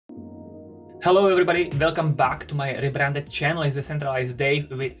Hello everybody, welcome back to my rebranded channel. It's Decentralized Dave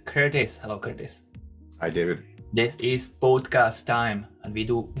with Curtis. Hello Curtis. Hi David. This is podcast time and we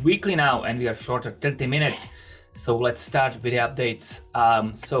do weekly now and we are shorter 30 minutes. So let's start with the updates.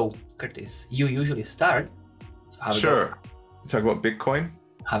 So Curtis, you usually start. So how Sure. Talk about Bitcoin?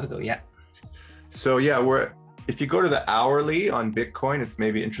 How we go, yeah. So yeah, if you go to the hourly on Bitcoin, it's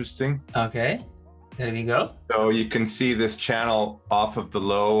maybe interesting. Okay, there we go. So you can see this channel off of the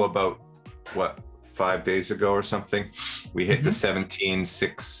low about, 5 days ago or something. We hit the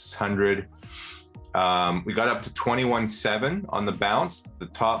 17,600. We got up to 21.7 on the bounce. The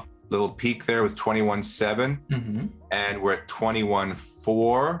top little peak there was 21.7, and we're at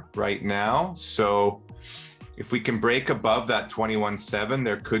 21.4 right now. So if we can break above that 21.7,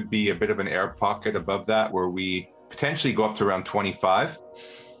 there could be a bit of an air pocket above that where we potentially go up to around 25.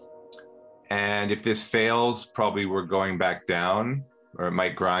 And if this fails, probably we're going back down, or it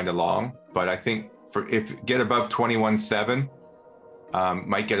might grind along. But I think if get above 21.7,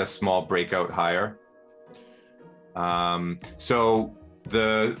 might get a small breakout higher. So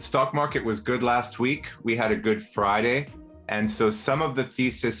the stock market was good last week. We had a good Friday. And so some of the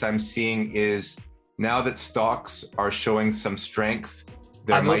thesis I'm seeing is now that stocks are showing some strength,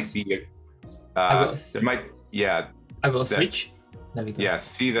 there might be I will switch. There we go. Yeah,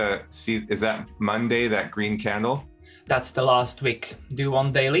 see, is that Monday, that green candle? That's the last week. Do you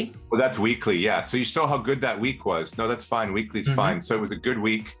want daily? Well, that's weekly, yeah. So you saw how good that week was. No, that's fine. Weekly's fine. So it was a good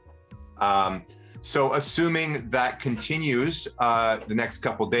week. So assuming that continues the next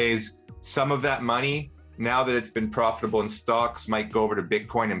couple days, some of that money, now that it's been profitable in stocks, might go over to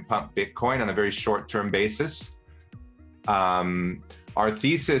Bitcoin and pump Bitcoin on a very short-term basis. Our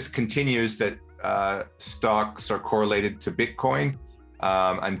thesis continues that stocks are correlated to Bitcoin.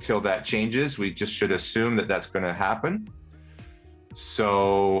 Until that changes, we just should assume that that's going to happen.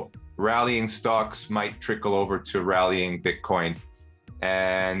 So rallying stocks might trickle over to rallying Bitcoin,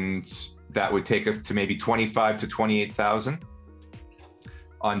 and that would take us to maybe 25 to 28,000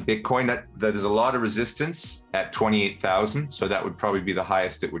 on Bitcoin. That is a lot of resistance at 28,000, so that would probably be the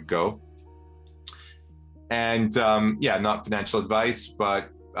highest it would go. And yeah, not financial advice, but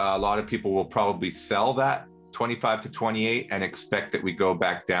a lot of people will probably sell that 25 to 28 and expect that we go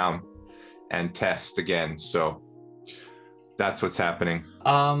back down and test again. So that's what's happening.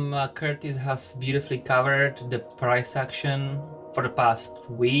 Curtis has beautifully covered the price action for the past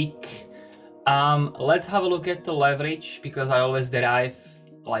week. Let's have a look at the leverage, because I always derive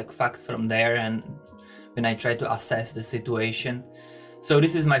like facts from there and when I try to assess the situation. So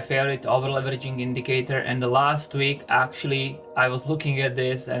this is my favorite over leveraging indicator, and the last week actually I was looking at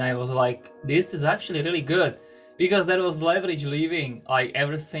this and I was like, this is actually really good, because there was leverage leaving like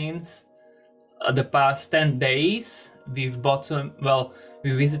ever since the past 10 days. We've bought some,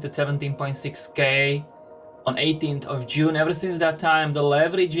 we visited 17.6k on 18th of June. Ever since that time, the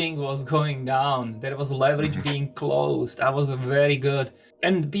leveraging was going down. There was leverage being closed. That was very good.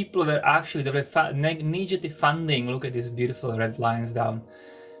 And people were actually, they were negative funding. Look at these beautiful red lines down.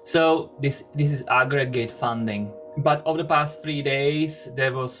 So this is aggregate funding. But over the past 3 days,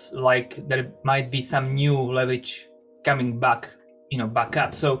 there was like, there might be some new leverage coming back, back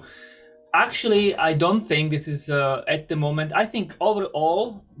up. So actually, I don't think this is at the moment. I think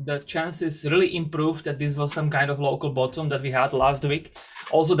overall, the chances really improved that this was some kind of local bottom that we had last week.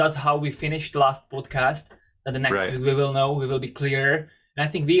 Also, that's how we finished last podcast, that the next week we will know, we will be clearer. And I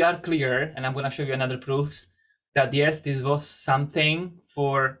think we are clear, and I'm going to show you another proofs that yes, this was something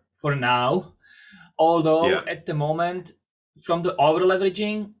for now. Although at the moment, from the over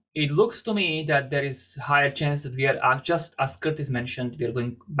leveraging, it looks to me that there is higher chance that we are, just as Curtis mentioned, we are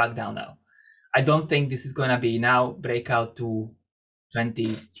going back down now. I don't think this is going to be now breakout to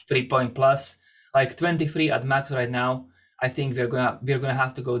 23 point plus, like 23 at max right now. I think we're gonna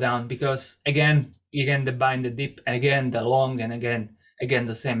have to go down, because again the buy and the dip, again the long, and again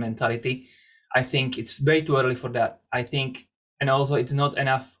the same mentality. I think it's way too early for that. I think, and also it's not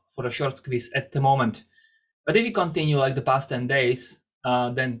enough for a short squeeze at the moment. But if you continue like the past 10 days,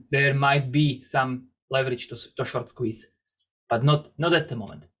 then there might be some leverage to short squeeze, but not at the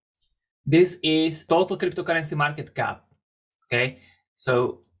moment. This is total cryptocurrency market cap. Okay,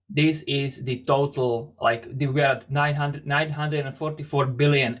 so this is the total, like we are at 944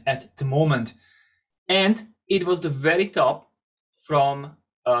 billion at the moment, and it was the very top from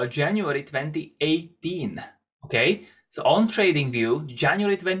January 2018. Okay, so on TradingView,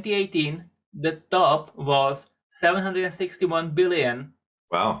 January 2018, the top was 761 billion.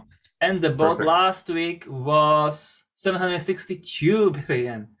 Wow. And the bot last week was 762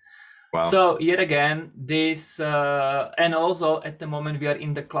 billion. Wow. So yet again, this, and also at the moment we are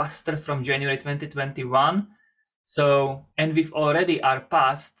in the cluster from January 2021. So, and we've already are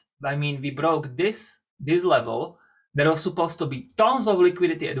past, I mean, we broke this level. There was supposed to be tons of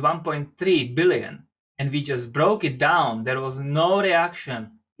liquidity at 1.3 billion, and we just broke it down. There was no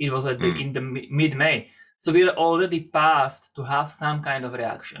reaction. It was at in the mid-May. So we are already past to have some kind of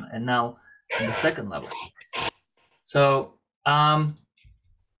reaction, and now in the second level. So,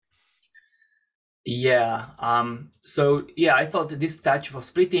 yeah, I thought this touch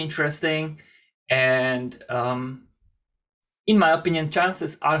was pretty interesting, and in my opinion,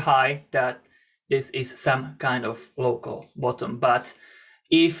 chances are high that this is some kind of local bottom. But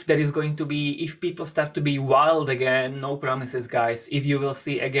if there is going to be, if people start to be wild again, no promises, guys. If you will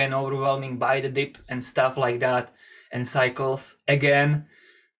see again overwhelming buy the dip and stuff like that, and cycles again,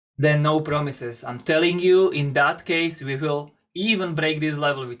 then no promises. I'm telling you, in that case, we will even break this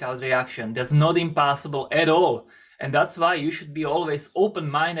level without reaction. That's not impossible at all. And that's why you should be always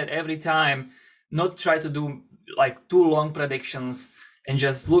open-minded every time, not try to do like too long predictions, and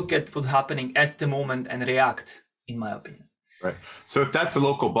just look at what's happening at the moment and react, in my opinion. Right. So if that's a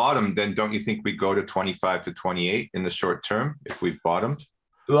local bottom, then don't you think we go to 25 to 28 in the short term if we've bottomed?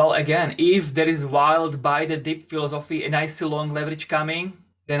 Well, again, if there is wild buy the dip philosophy and I see long leverage coming,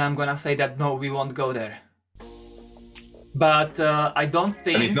 then I'm gonna say that no, we won't go there. But I don't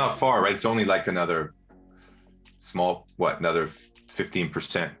think... And it's not far, right? It's only like another small, another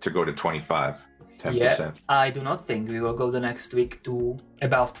 15% to go to 25, 10%. Yeah, I do not think we will go the next week to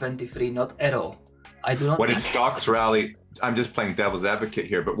above 23, not at all. I do not What if stocks rally? I'm just playing devil's advocate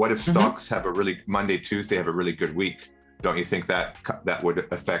here, but what if stocks have a really, Monday, Tuesday have a really good week? Don't you think that would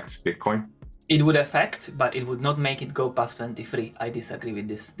affect Bitcoin? It would affect, but it would not make it go past 23. I disagree with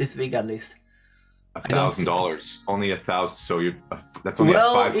this week at least. $1,000, only 1,000. So that's only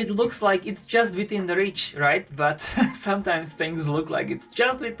it looks like it's just within the reach, right? But sometimes things look like it's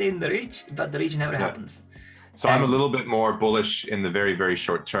just within the reach, but the reach never happens. So I'm a little bit more bullish in the very, very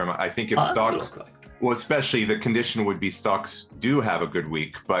short term. I think if stocks, well, especially the condition would be stocks do have a good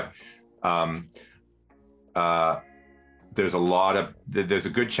week, but there's a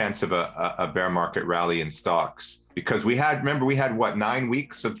good chance of a bear market rally in stocks, because remember we had what, 9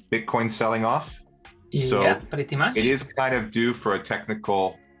 weeks of Bitcoin selling off? So yeah, pretty much. It is kind of due for a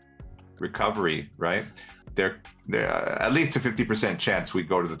technical recovery, right? There at least a 50% chance we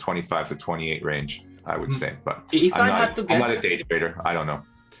go to the 25 to 28 range, I would say. But I'm not a day trader. I don't know.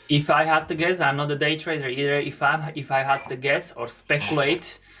 If I had to guess, I'm not a day trader either. If I had to guess or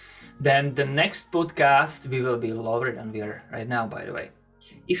speculate, then the next podcast we will be lower than we are right now, by the way.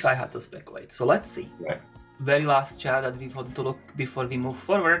 If I had to speculate. So let's see. Right. Very last chart that we want to look before we move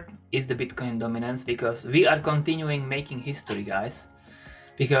forward is the Bitcoin dominance, because we are continuing making history, guys.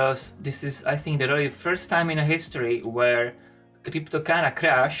 Because this is, I think, the really first time in a history where crypto kind of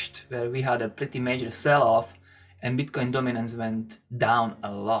crashed, where we had a pretty major sell-off and Bitcoin dominance went down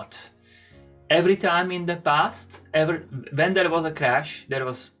a lot. Every time in the past, when there was a crash, there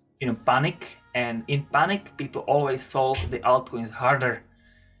was panic, and in panic people always sold the altcoins harder.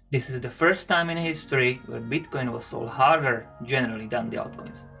 This is the first time in history where Bitcoin was sold harder generally than the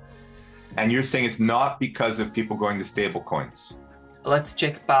altcoins. And you're saying it's not because of people going to stable coins? Let's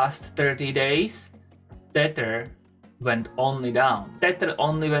check past 30 days. Tether went only down. Tether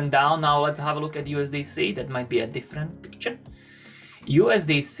only went down. Now let's have a look at USDC. That might be a different picture.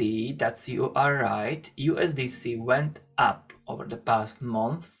 USDC, you are right. USDC went up over the past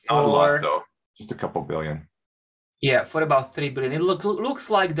month. Not a lot though, just a couple billion. Yeah, for about 3 billion. It looks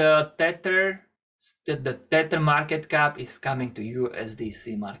like the Tether market cap is coming to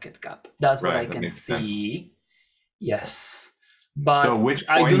USDC market cap. That's what I can see. Sense. Yes. But so which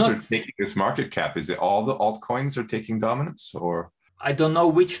coins are taking this market cap? Is it all the altcoins are taking dominance, or? I don't know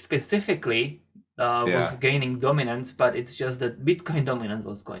which specifically was gaining dominance, but it's just that Bitcoin dominance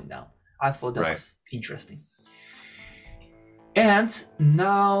was going down. I thought that's interesting. And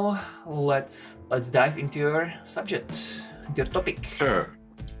now let's dive into your subject, your topic. Sure.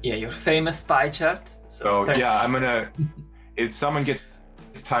 Yeah, your famous pie chart. So yeah, I'm gonna. If someone gets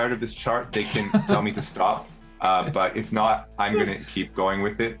tired of this chart, they can tell me to stop. But if not, I'm gonna keep going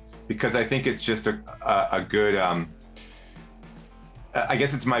with it, because I think it's just a good. I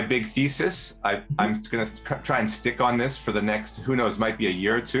guess it's my big thesis. I'm gonna try and stick on this for the next, who knows, might be a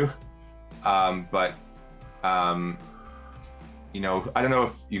year or two. I don't know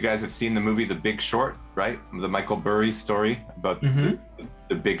if you guys have seen the movie The Big Short, right? The Michael Burry story about the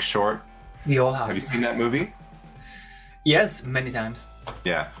Big Short. We all have. Have you seen that movie? Yes, many times.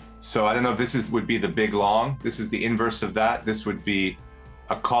 Yeah. So I don't know if this would be the big long. This is the inverse of that. This would be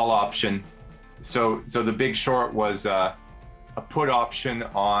a call option. So the big short was a put option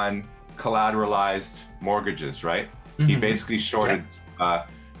on collateralized mortgages, right? He basically shorted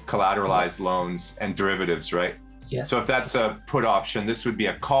collateralized loans and derivatives, right? Yes. So if that's a put option, this would be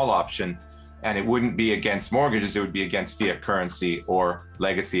a call option, and it wouldn't be against mortgages, it would be against fiat currency or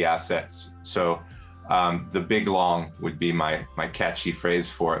legacy assets. So the big long would be my catchy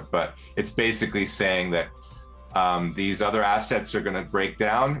phrase for it, but it's basically saying that these other assets are going to break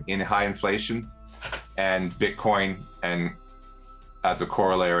down in high inflation, and Bitcoin, and as a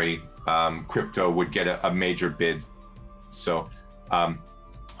corollary, crypto would get a major bid. So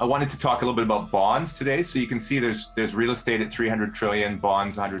I wanted to talk a little bit about bonds today. So you can see there's real estate at 300 trillion,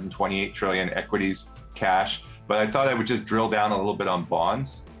 bonds 128 trillion, equities, cash. But I thought I would just drill down a little bit on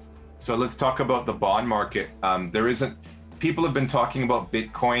bonds. So let's talk about the bond market. People have been talking about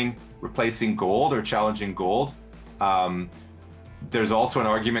Bitcoin replacing gold or challenging gold. There's also an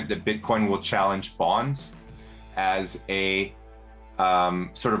argument that Bitcoin will challenge bonds as a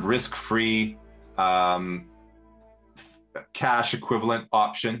sort of risk-free cash equivalent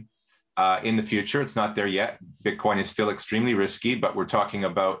option in the future. It's not there yet. Bitcoin is still extremely risky, but we're talking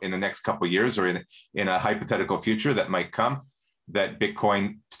about in the next couple of years, or in a hypothetical future that might come, that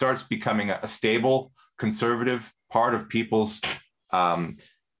Bitcoin starts becoming a stable, conservative part of people's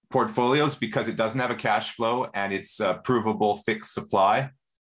portfolios because it doesn't have a cash flow and it's a provable fixed supply.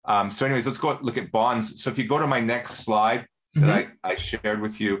 So anyways, let's go look at bonds. So if you go to my next slide that I shared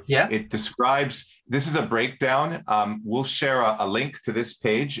with you, it describes, this is a breakdown. We'll share a link to this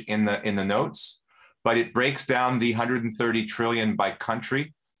page in the notes, but it breaks down the 130 trillion by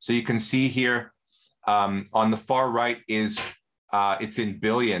country. So you can see here on the far right is it's in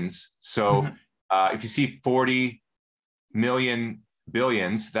billions. So if you see 40 million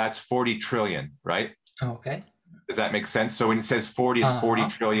billions, that's 40 trillion, right? Okay. Does that make sense? So when it says 40, it's 40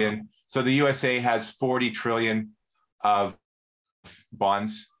 trillion. So the USA has 40 trillion of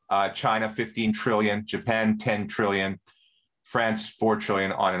bonds, China 15 trillion, Japan 10 trillion, France 4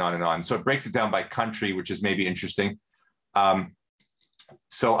 trillion, on and on and on. So it breaks it down by country, which is maybe interesting.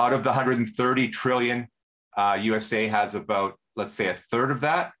 So out of the 130 trillion, USA has about, let's say, a third of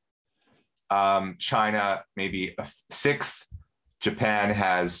that. China maybe a sixth. Japan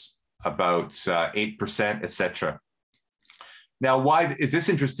has about 8%, etc. Now, why is this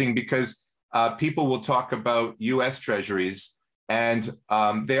interesting? Because people will talk about US treasuries, and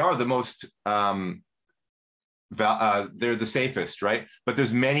they are the most, they're the safest, right? But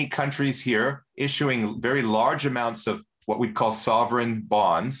there's many countries here issuing very large amounts of what we'd call sovereign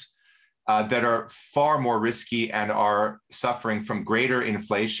bonds that are far more risky and are suffering from greater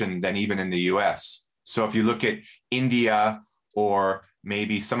inflation than even in the US. So if you look at India, or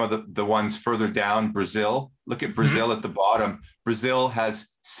maybe some of the ones further down, Brazil, look at Brazil at the bottom. Brazil has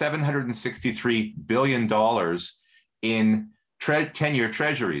 $763 billion in 10-year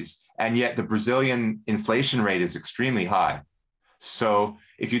treasuries, and yet the Brazilian inflation rate is extremely high. So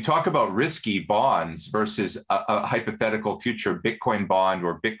if you talk about risky bonds versus a hypothetical future Bitcoin bond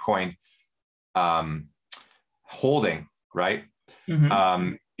or Bitcoin holding, right?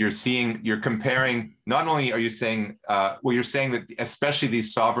 You're comparing, not only are you saying, you're saying that especially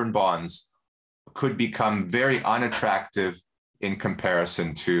these sovereign bonds could become very unattractive in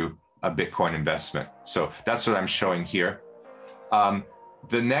comparison to a Bitcoin investment. So that's what I'm showing here.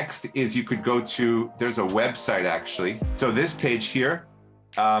 The next is you could go to, there's a website actually. So this page here,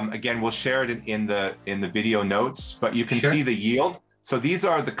 again, we'll share it in the video notes, but you can see the yield. So these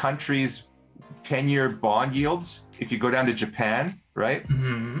are the country's 10-year bond yields. If you go down to Japan, right?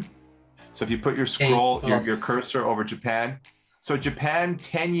 So if you put your your cursor over Japan. So Japan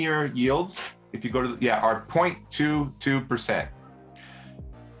 10-year yields, if you go to, are 0.22%.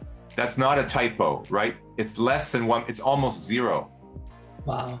 That's not a typo, right? It's less than one, it's almost zero.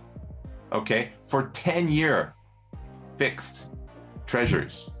 Wow. Okay, for 10-year fixed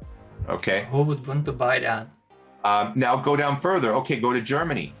treasuries, okay? Who would want to buy that? Now go down further. Okay, go to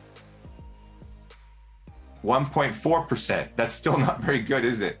Germany. 1.4%. That's still not very good,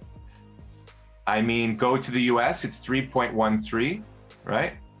 is it? I mean, go to the US, it's 3.13,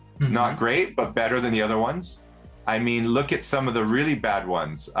 right? Not great, but better than the other ones. I mean, look at some of the really bad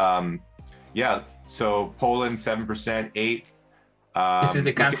ones. So Poland, 7%, 8. This is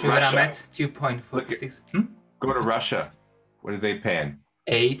the country where I'm at, 2.46. Go to Russia. What are they paying?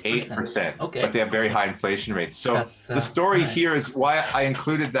 8%. Okay. But they have very high inflation rates. So the story here is why I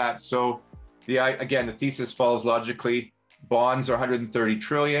included that. So again, the thesis follows logically. Bonds are 130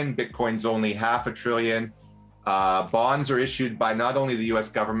 trillion. Bitcoin's only $500 billion. bonds are issued by not only the US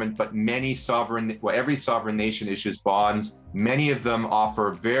government, but many sovereign, well, every sovereign nation issues bonds. Many of them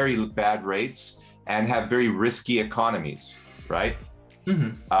offer very bad rates and have very risky economies, right?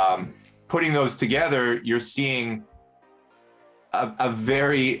 Putting those together, you're seeing a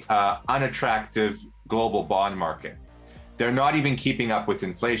very unattractive global bond market. They're not even keeping up with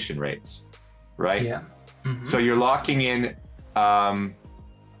inflation rates, right? Yeah. So you're locking in a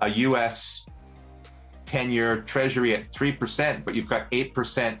US 10-year treasury at 3%, but you've got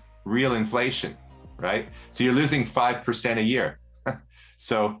 8% real inflation, right? So you're losing 5% a year.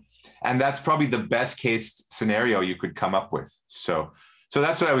 And that's probably the best case scenario you could come up with. So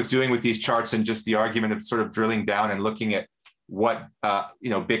that's what I was doing with these charts, and just the argument of sort of drilling down and looking at what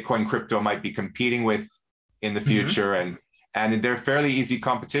Bitcoin crypto might be competing with in the future, and they're fairly easy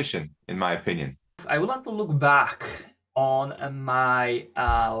competition, in my opinion. I would like to look back on my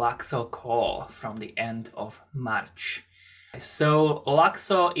LUKSO call from the end of March. So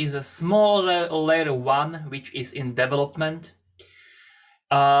LUKSO is a small layer 1 which is in development.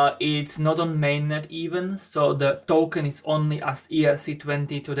 It's not on mainnet even, so the token is only as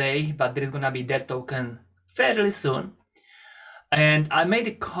ERC20 today, but there is gonna be that token fairly soon. And I made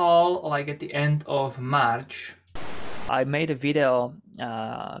a call like at the end of March. I made a video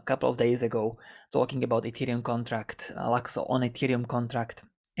a couple of days ago talking about Ethereum contract, LUKSO on Ethereum contract,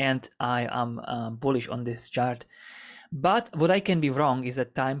 and I am bullish on this chart. But what I can be wrong is a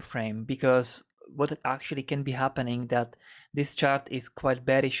time frame, because what actually can be happening that this chart is quite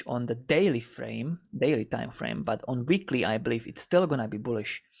bearish on the daily time frame, but on weekly I believe it's still gonna be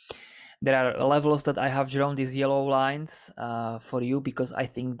bullish. There are levels that I have drawn these yellow lines for you because I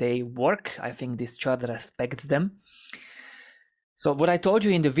think they work. I think this chart respects them. So what I told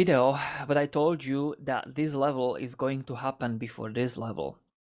you in the video, I told you that this level is going to happen before this level.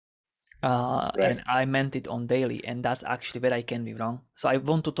 Right. And I meant it on daily, and that's actually where I can be wrong. So I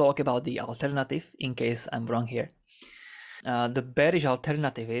want to talk about the alternative in case I'm wrong here. The bearish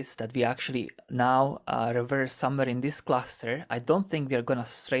alternative is that we actually now reverse somewhere in this cluster. I don't think we are gonna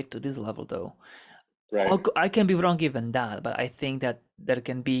straight to this level though. Right. I can be wrong even that, but I think that there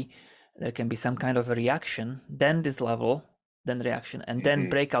can be some kind of a reaction, then this level, then reaction, and then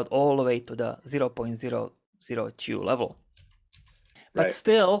breakout all the way to the 0.002 level. But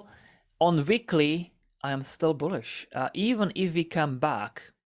still, on weekly, I am still bullish. Even if we come back,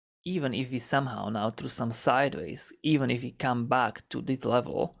 even if we somehow now through some sideways, even if we come back to this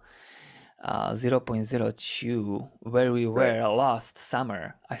level, 0.02, where we were last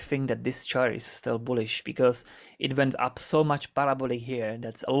summer, I think that this chart is still bullish because it went up so much parabolic here.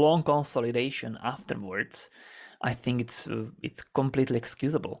 That's a long consolidation afterwards. I think it's completely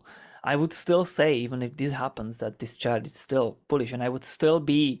excusable. I would still say, even if this happens, that this chart is still bullish, and I would still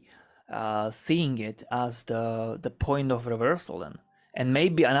be seeing it as the point of reversal then. And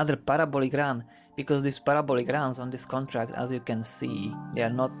maybe another parabolic run, because these parabolic runs on this contract, as you can see, they are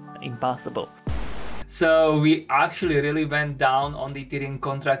not impossible. So we actually really went down on the Ethereum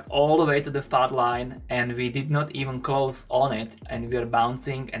contract all the way to the fat line, and we did not even close on it, and we are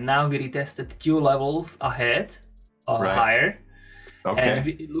bouncing, and now we retested 2 levels ahead or higher. And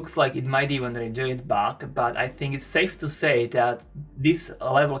it looks like it might even rejoin back, but I think it's safe to say that this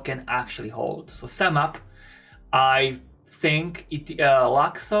level can actually hold. So sum up, I think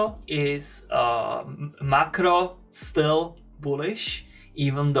LUKSO is macro still bullish,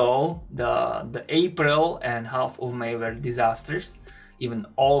 even though the April and half of May were disasters. Even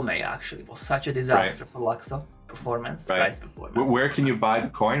all May actually was such a disaster for LUKSO performance, price performance. Where can you buy the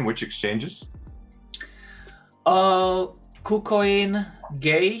coin? Which exchanges? KuCoin,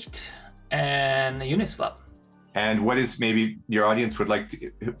 Gate, and Uniswap. And what is, maybe your audience would like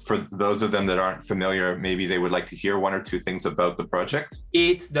to, for those of them that aren't familiar, maybe they would like to hear 1 or 2 things about the project?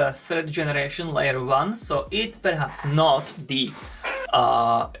 It's the 3rd generation layer 1, so it's perhaps not the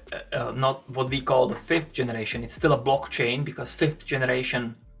not what we call the 5th generation. It's still a blockchain, because 5th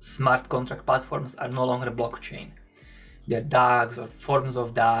generation smart contract platforms are no longer blockchain. They're DAGs or forms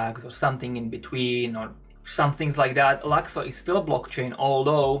of DAGs or something in between, or some things like that. LUKSO is still a blockchain,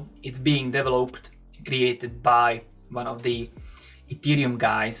 although it's being developed, created by one of the Ethereum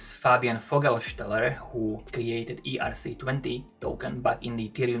guys, Fabian Vogelsteller, who created ERC20 token back in the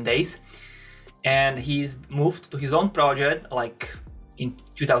Ethereum days. And he's moved to his own project like in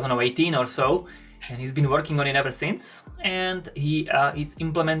 2018 or so, and he's been working on it ever since. And he is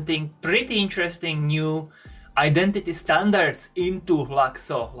implementing pretty interesting new identity standards into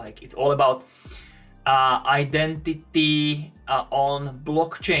LUKSO. Like, it's all about identity on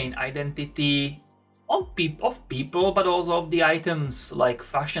blockchain, identity of people, but also of the items, like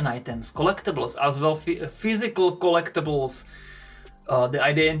fashion items, collectibles as well, physical collectibles, the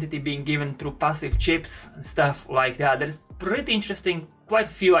identity being given through passive chips and stuff like that. There is pretty interesting, quite a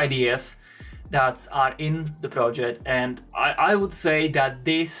few ideas that are in the project, and I would say that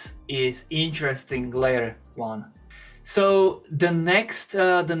this is interesting layer one. So the next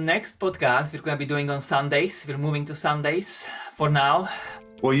podcast we're gonna be doing on Sundays. We're moving to Sundays for now.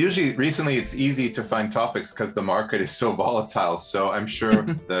 Well, recently it's easy to find topics because the market is so volatile. So I'm sure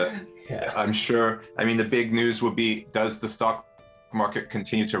I mean, the big news will be, does the stock market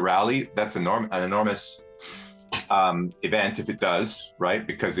continue to rally? That's an enormous event if it does, right?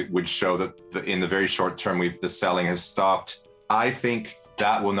 Because it would show that in the very short term, the selling has stopped. I think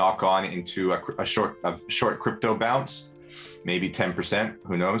that will knock on into a short crypto bounce, maybe 10%,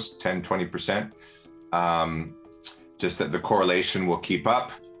 who knows, 10, 20%. Just that the correlation will keep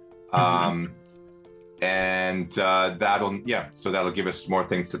up. And that'll give us more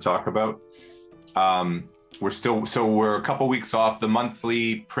things to talk about. We're a couple weeks off the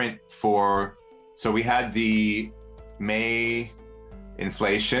monthly print so we had the May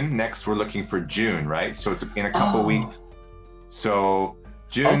inflation. Next, we're looking for June, right? So it's in a couple weeks. So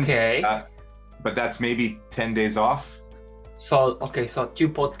June, okay. But that's maybe 10 days off. So 2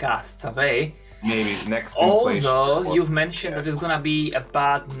 podcasts away. Maybe next. Also, you've mentioned that there's gonna be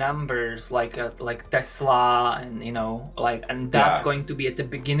bad numbers like Tesla, and that's going to be at the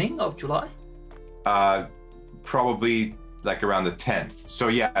beginning of July. Probably like around the 10th. So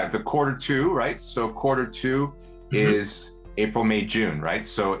yeah, the quarter 2, right? So quarter 2 is April, May, June, right?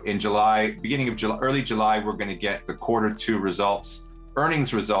 So in July, beginning of July, early July, we're going to get the quarter 2 results,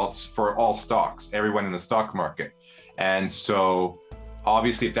 earnings results for all stocks, everyone in the stock market. And so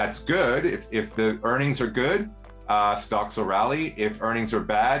obviously, if that's good, if the earnings are good, stocks will rally. If earnings are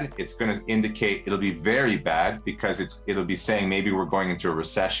bad, it's going to indicate it'll be very bad, because it'll be saying maybe we're going into a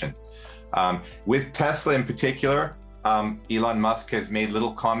recession. With Tesla in particular, Elon Musk has made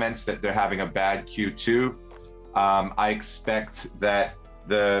little comments that they're having a bad Q2. I expect that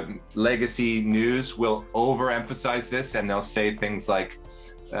the legacy news will overemphasize this, and they'll say things like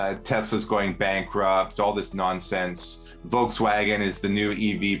Tesla's going bankrupt, all this nonsense. Volkswagen is the new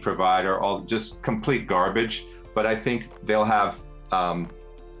EV provider, all just complete garbage. But I think they'll have,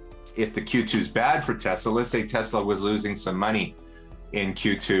 if the Q2 is bad for Tesla, let's say Tesla was losing some money in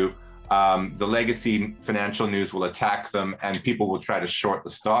Q2, the legacy financial news will attack them, and people will try to short the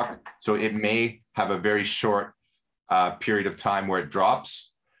stock. So it may have a very short period of time where it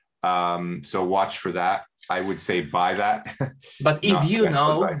drops. So watch for that. I would say buy that. But if you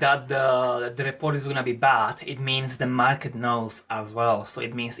know that the report is going to be bad, it means the market knows as well. So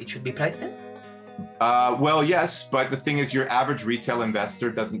it means it should be priced in? Well, yes, but the thing is, your average retail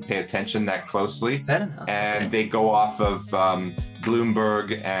investor doesn't pay attention that closely. Fair enough. And they go off of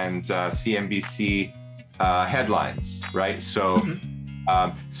Bloomberg and CNBC headlines, right? So,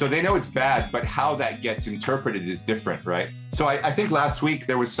 so they know it's bad, but how that gets interpreted is different, right? So I think last week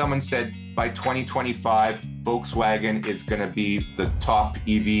there was someone said by 2025, Volkswagen is going to be the top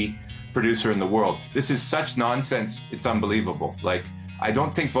EV producer in the world. This is such nonsense. It's unbelievable. Like, I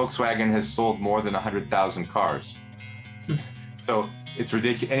don't think Volkswagen has sold more than 100,000 cars. So it's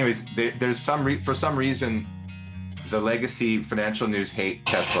ridiculous. Anyways, there's for some reason, the legacy financial news hate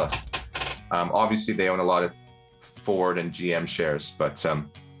Tesla. Obviously, they own a lot of Ford and GM shares, but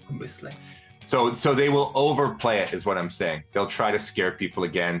obviously. So they will overplay it, is what I'm saying. They'll try to scare people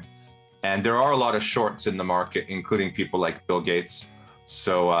again. And there are a lot of shorts in the market, including people like Bill Gates.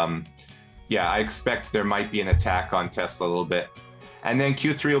 So yeah, I expect there might be an attack on Tesla a little bit. And then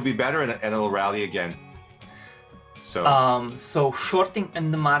Q3 will be better, and it'll rally again. So shorting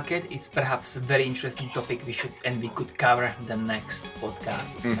in the market is perhaps a very interesting topic we could cover in the next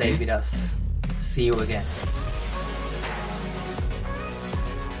podcast. Stay with us. See you again.